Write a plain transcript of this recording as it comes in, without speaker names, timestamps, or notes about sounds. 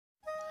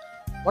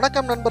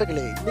வணக்கம்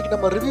நண்பர்களே, இன்னைக்கு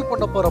நம்ம ரிவ்யூ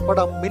பண்ண போற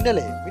படம்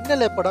மின்னலே.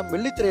 மின்னலே படம்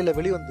வெள்ளித்திரையில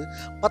வெளிவந்து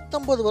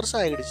 19 வருஷம்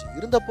ஆயிடுச்சு.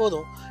 இருந்த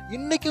போதும்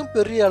இன்னைக்கும்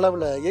பெரிய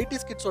அளவுல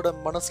 80's கிட்ஸோட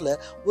மனசுல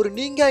ஒரு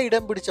நீங்கா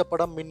இடம் பிடிச்ச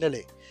படம்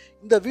மின்னலே.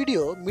 இந்த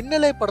வீடியோ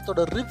மின்னலே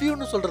படத்தோட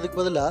ரிவ்யூன்னு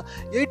சொல்றதுக்கு பதிலா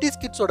 80's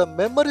கிட்ஸோட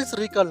மெமரிஸ்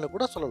ரீகால்னு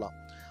கூட சொல்லலாம்.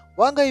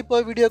 வாங்க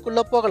இப்போ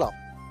வீடியோக்குள்ள போகலாம்.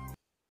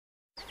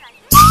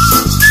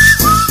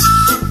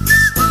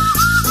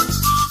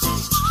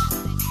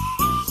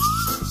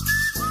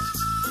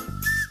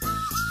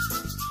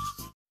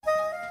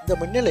 இந்த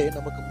மின்னலே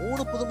நமக்கு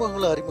 3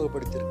 புதுமுகங்களை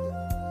அறிமுகப்படுத்தியிருக்கு.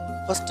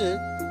 ஃபர்ஸ்ட்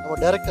நம்ம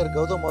டைரக்டர்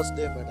கௌதம்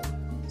வாசுதேவ் மேனன்,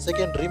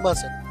 செகண்ட்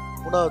ரீமாசன்,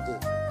 மூணாவது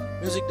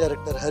மியூசிக்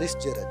டைரக்டர் ஹரிஸ்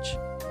ஜெயராஜ்.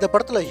 இந்த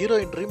படத்துல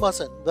ஹீரோயின்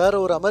ரீமாசன் வேற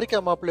ஒரு அமெரிக்கா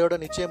மாப்பிள்ளையோட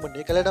நிச்சயம்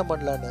பண்ணி கல்யாணம்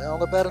பண்ணலான்னு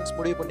அவங்க பேரண்ட்ஸ்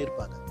முடிவு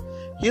பண்ணியிருப்பாங்க.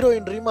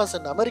 ஹீரோயின்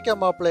ரீமாசன் அமெரிக்கா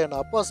மாப்பிள்ளையான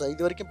அப்பாஸை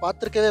இது வரைக்கும்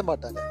பார்த்துருக்கவே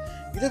மாட்டாங்க.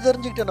 இதை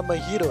தெரிஞ்சுக்கிட்ட நம்ம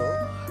ஹீரோ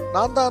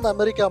நான் தான் அந்த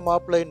அமெரிக்கா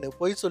மாப்பிள்ளைன்னு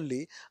பொய்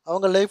சொல்லி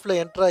அவங்க லைஃப்ல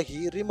என்ட்ராகி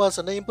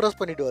ரீமாசனை இம்ப்ரெஸ்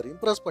பண்ணிடுவார்.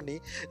 இம்ப்ரெஸ் பண்ணி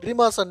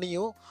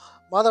ரீமாசன்னையும்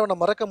மாதவனை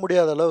மறக்க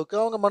முடியாத அளவுக்கு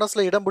அவங்க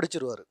மனசுல இடம்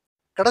பிடிச்சிருவாரு.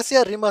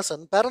 கடைசியா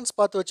ரீமாசன் பேரண்ட்ஸ்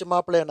பார்த்து வச்ச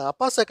மாப்பிள்ளையான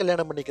அப்பாஸை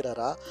கல்யாணம்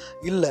பண்ணிக்கிறாரா,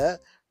 இல்ல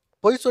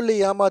பொய் சொல்லி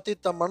ஏமாத்தி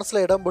தன்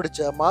மனசுல இடம்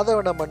பிடிச்ச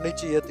மாதவனை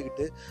மன்னிச்சு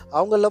ஏத்துக்கிட்டு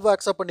அவங்க லவ்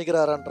அக்செப்ட்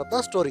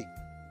பண்ணிக்கிறாரான்றதான் ஸ்டோரி.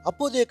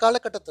 அப்போதைய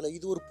காலகட்டத்தில்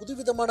இது ஒரு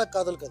புதுவிதமான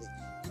காதல் கதை.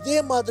 இதே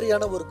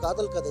மாதிரியான ஒரு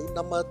காதல் கதை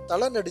நம்ம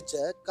தலை நடிச்ச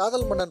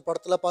காதல் மன்னன்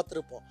படத்துல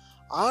பார்த்துருப்போம்.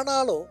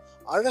 ஆனாலும்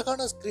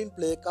அழகான ஸ்கிரீன்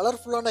பிளே,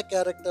 கலர்ஃபுல்லான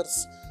கேரக்டர்ஸ்,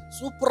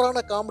 சூப்பரான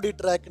காமெடி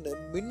ட்ராக்னு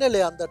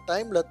மின்னலே அந்த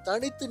டைம்ல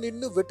தனித்து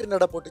நின்று வெற்றி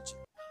நட போட்டுச்சு.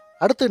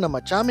 அடுத்து நம்ம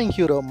சாமிங்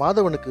ஹீரோ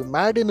மாதவனுக்கு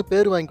மேடின்னு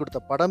பேர் வாங்கி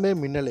கொடுத்த படமே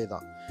மின்னலே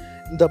தான்.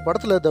 இந்த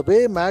படத்துல த வே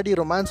Maddy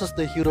romances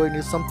the heroine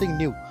is something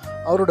new.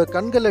 அவரோட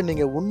கண்களில்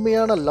நீங்கள்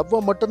உண்மையான லவ்வை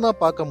மட்டும்தான்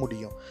பார்க்க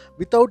முடியும்,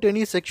 without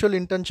any sexual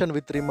intention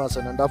with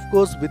Reema Sen and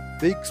of course with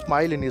big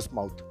smile in his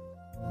மவுத்.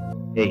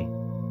 ஏய்,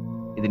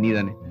 இது நீ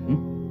தானே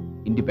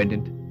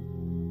இண்டிபெண்டன்ட்?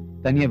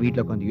 தனியா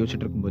வீட்டில் உட்காந்து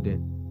யோசிச்சுட்டு இருக்கும்போது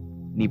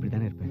நீ இப்படி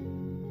தானே இருப்பேன்.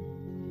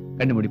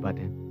 கண்ணு மூடி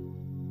பார்த்தேன்,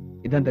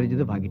 இதான்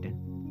தெரிஞ்சது, வாங்கிட்டேன்.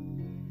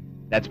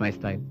 That's my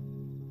style.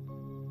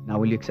 Now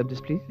will you accept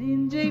this, please?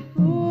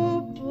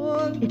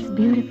 It's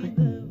beautiful.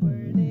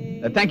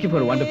 Thank you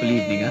for a wonderful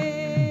evening.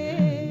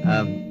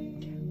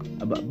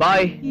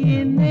 Bye.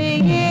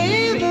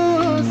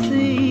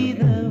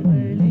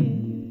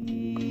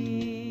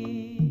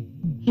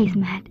 He's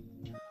mad.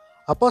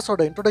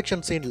 அப்பாஸோட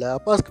introduction சீனில்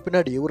அப்பாஸ்க்கு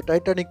பின்னாடி ஒரு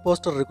டைட்டானிக்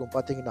போஸ்டர் இருக்கும்.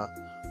 பார்த்தீங்கன்னா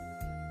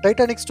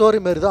டைட்டானிக் ஸ்டோரி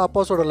மாதிரி தான்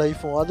அப்பாஸோட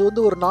லைஃப்பும்.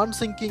 அது ஒரு நான்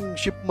சிங்கிங்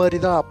ஷிப் மாதிரி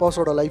தான்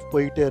அப்பாஸோட லைஃப்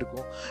போயிட்டே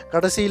இருக்கும்.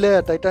 கடைசியில்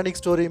டைட்டானிக்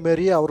ஸ்டோரி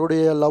மாரி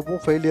அவருடைய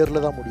லவ்வும்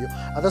ஃபெயிலியரில் தான் முடியும்.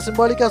 அதை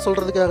சிம்பாலிக்காக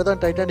சொல்கிறதுக்காக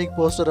தான் டைட்டானிக்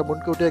போஸ்டரை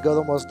முன்கூட்டியே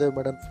கௌதம் வாசுதேவ்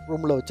மேனன்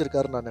ரூமில்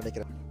வச்சிருக்காருன்னு நான்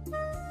நினைக்கிறேன்.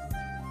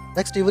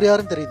 நெக்ஸ்ட் இவர்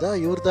யாருன்னு தெரியுதா?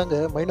 இவர் தாங்க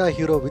மைனா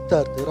ஹீரோ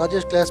வித்தார்த்து.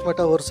 ராஜேஷ்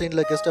கிளாஸ்மேட்டாக ஒரு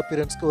சீனில் கெஸ்ட்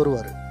அப்பியரன்ஸ்க்கு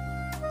வருவார்.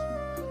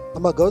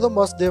 நம்ம கௌதம்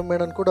வாசுதேவ்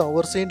மேனன் கூட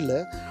ஒரு சீனில்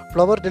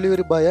ஃப்ளவர்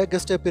டெலிவரி பாயாக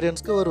கெஸ்ட்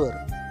அப்பியரன்ஸ்க்கு வருவார்.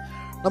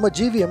 நம்ம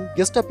ஜிவிஎம்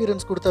கெஸ்ட்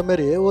அப்பியரன்ஸ் கொடுத்த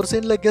மாதிரி ஒரு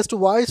சீனில் கெஸ்ட்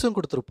வாய்ஸும்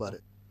கொடுத்துருப்பாரு.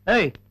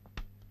 ஏய்,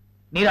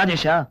 நீ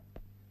ராஜேஷா?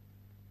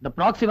 இந்த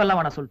ப்ராக்ஸி வரலாம்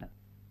வேணா சொல்லிட்டேன்.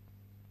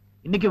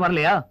 இன்னைக்கு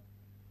வரலையா?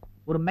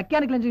 ஒரு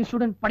மெக்கானிக்கல் இன்ஜினியரிங்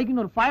ஸ்டூடெண்ட்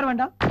படிக்கணும், ஒரு ஃபயர்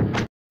வேண்டாம்?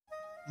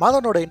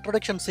 மாதவனோட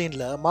இன்ட்ரோடக்ஷன்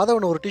சீனில்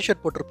மாதவன் ஒரு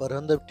டிஷர்ட் போட்டிருப்பாரு.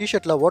 அந்த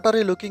டிஷர்ட்டில் வாட் ஆர்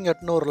யூ லுக்கிங்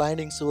அட்னு ஒரு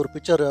லைனிங்ஸ், ஒரு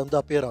பிக்சர்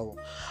அப்பியர்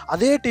ஆகும்.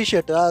 அதே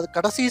டிஷர்ட் அது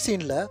கடைசி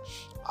சீனில்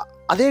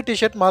அதே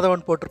டிஷர்ட்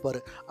மாதவன் போட்டிருப்பாரு.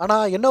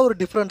 ஆனால் என்ன ஒரு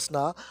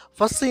டிஃப்ரென்ஸ்னா,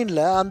 ஃபர்ஸ்ட்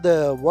சீனில் அந்த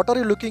what are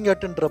you looking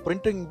அட்ன்ற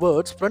printing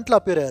words ஃப்ரண்ட்டில்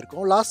அப்பியர்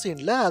ஆயிருக்கும், லாஸ்ட்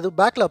சீனில் அது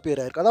பேக்கில்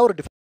அப்பியர் ஆயிருக்கும். அதான் ஒரு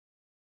டிஃப்ரெண்ட்.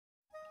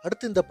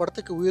 அடுத்து இந்த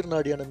படத்துக்கு உயிர்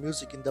நாடியான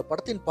மியூசிக். இந்த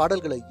படத்தின்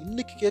பாடல்களை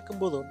இன்னைக்கு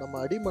கேட்கும்போதும் நம்ம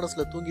அடி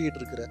மனசில் தூங்கிட்டு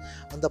இருக்கிற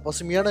அந்த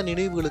பசுமையான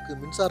நினைவுகளுக்கு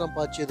மின்சாரம்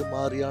பாய்ச்சியது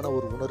மாதிரியான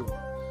ஒரு உணர்வு.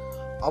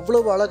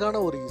 அவ்வளவு அழகான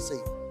ஒரு இசை,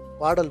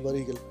 பாடல்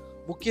வரிகள்,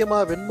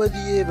 முக்கியமாக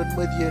வெண்மதியே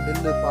வெண்மதியே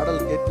நெல்லு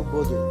பாடல்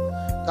கேட்கும்போது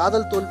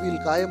காதல்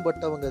தோல்வியில்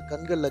காயம்பட்டவங்க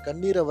கண்களில்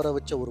கண்ணீரை வர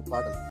வச்ச ஒரு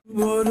பாடல்.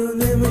 ஒரு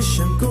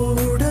நிமிஷம்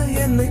கூட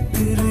என்னை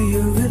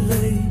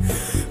தெரியவில்லை,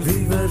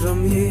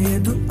 விவரம்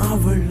ஏதும்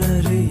அவள்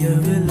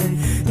அறியவில்லை,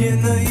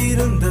 என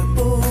இருந்த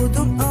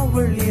போதும்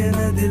அவள்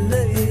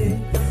எனதில்லையே,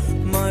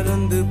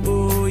 மறந்து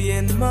போய்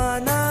என்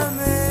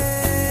மனமே.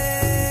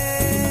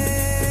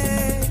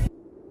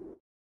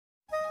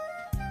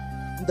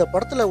 இந்த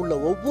படத்தில் உள்ள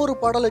ஒவ்வொரு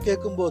பாடலை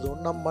கேட்கும் போதும்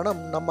நம் மனம்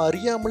நம்ம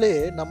அறியாமலே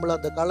நம்மளை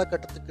அந்த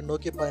காலகட்டத்துக்கு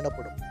நோக்கி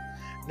பயணப்படும்.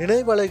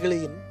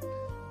 நினைவலைகளின்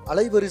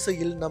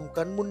அலைவரிசையில் நம்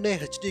கண்முன்னே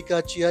HD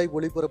காட்சியாய்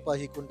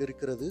ஒளிபரப்பாகி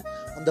கொண்டிருக்கிறது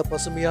அந்த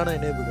பசுமையான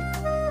நினைவுகள்.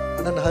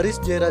 அண்ணன்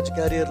Haris Jayaraj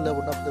கேரியரில்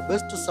one of the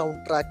best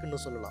sound ட்ராக்னு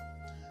சொல்லலாம்.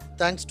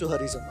 தேங்க்ஸ் டு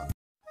ஹரிஸ் அண்ணா.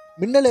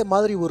 மின்னலே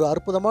மாதிரி ஒரு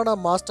அற்புதமான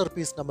மாஸ்டர்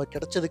பீஸ் நம்ம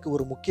கிடைச்சதுக்கு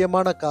ஒரு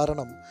முக்கியமான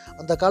காரணம்,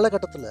 அந்த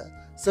காலகட்டத்தில்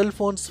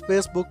செல்ஃபோன்ஸ்,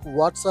 ஃபேஸ்புக்,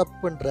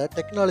 வாட்ஸ்அப்ன்ற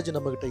டெக்னாலஜி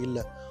நம்மகிட்ட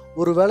இல்லை.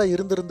 ஒருவேளை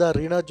இருந்திருந்தால்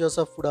Reena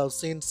Joseph would have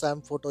seen Sam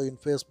photo in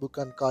Facebook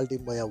and called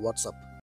him via WhatsApp.